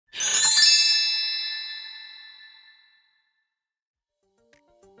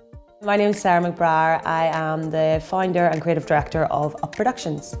My name is Sarah McBriar. I am the founder and creative director of Up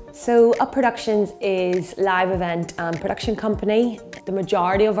Productions. So Up Productions is a live event and production company. The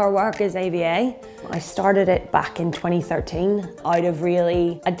majority of our work is AVA. I started it back in 2013 out of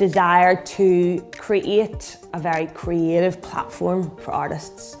really a desire to create a very creative platform for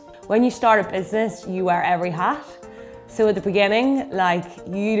artists. When you start a business, you wear every hat. So at the beginning,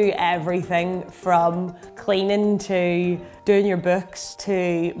 you do everything from cleaning to doing your books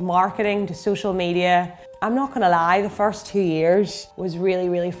to marketing to social media. I'm not gonna lie, the first 2 years was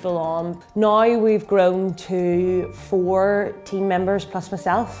really full on. Now we've grown to 4 team members plus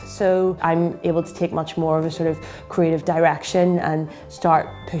myself, so I'm able to take much more of a sort of creative direction and start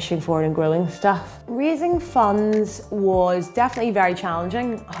pushing forward and growing stuff. Raising funds was definitely very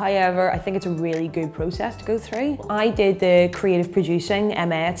challenging. However, I think it's a really good process to go through. I did the creative producing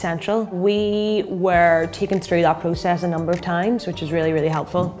MA at Central. We were taken through that process a number of times, which was really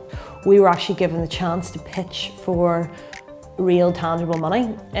helpful. We were actually given the chance to pitch for real tangible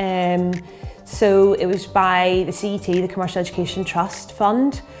money. So it was by the CET, the Commercial Education Trust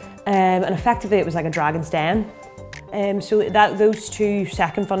Fund, and effectively it was like a dragon's den. So those 2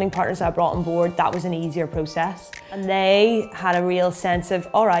 second funding partners that I brought on board, that was an easier process. And they had a real sense of,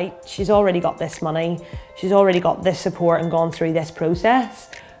 all right, she's already got this money, she's already got this support and gone through this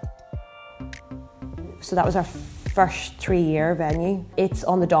process. So that was our first 3-year venue. It's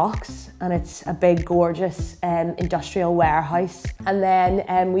on the docks and it's a big gorgeous industrial warehouse, and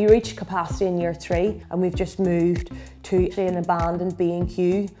then we reached capacity in year 3 and we've just moved to an abandoned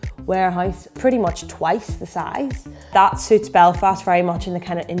B&Q warehouse, pretty much twice the size. That suits Belfast very much in the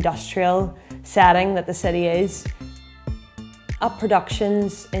kind of industrial setting that the city is. Up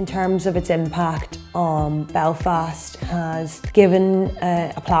Productions, in terms of its impact on Belfast, has given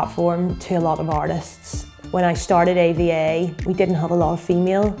a platform to a lot of artists. When I started AVA, we didn't have a lot of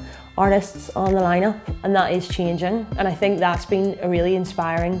female artists on the lineup, and that is changing. And I think that's been really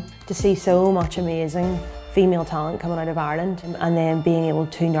inspiring to see so much amazing female talent coming out of Ireland, and then being able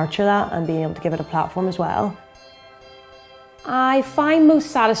to nurture that and being able to give it a platform as well. I find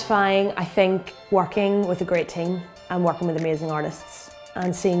most satisfying, I think, working with a great team and working with amazing artists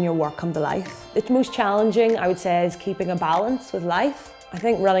and seeing your work come to life. The most challenging, I would say, is keeping a balance with life. I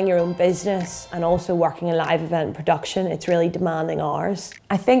think running your own business and also working in live event production, it's really demanding hours.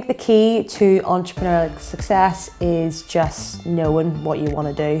 I think the key to entrepreneurial success is just knowing what you want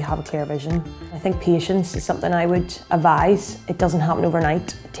to do, have a clear vision. I think patience is something I would advise. It doesn't happen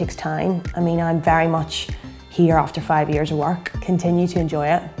overnight, it takes time. I mean, I'm very much here after 5 years of work. Continue to enjoy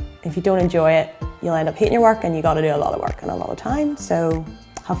it. If you don't enjoy it, you'll end up hating your work, and you got to do a lot of work and a lot of time, so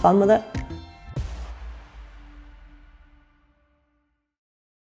have fun with it.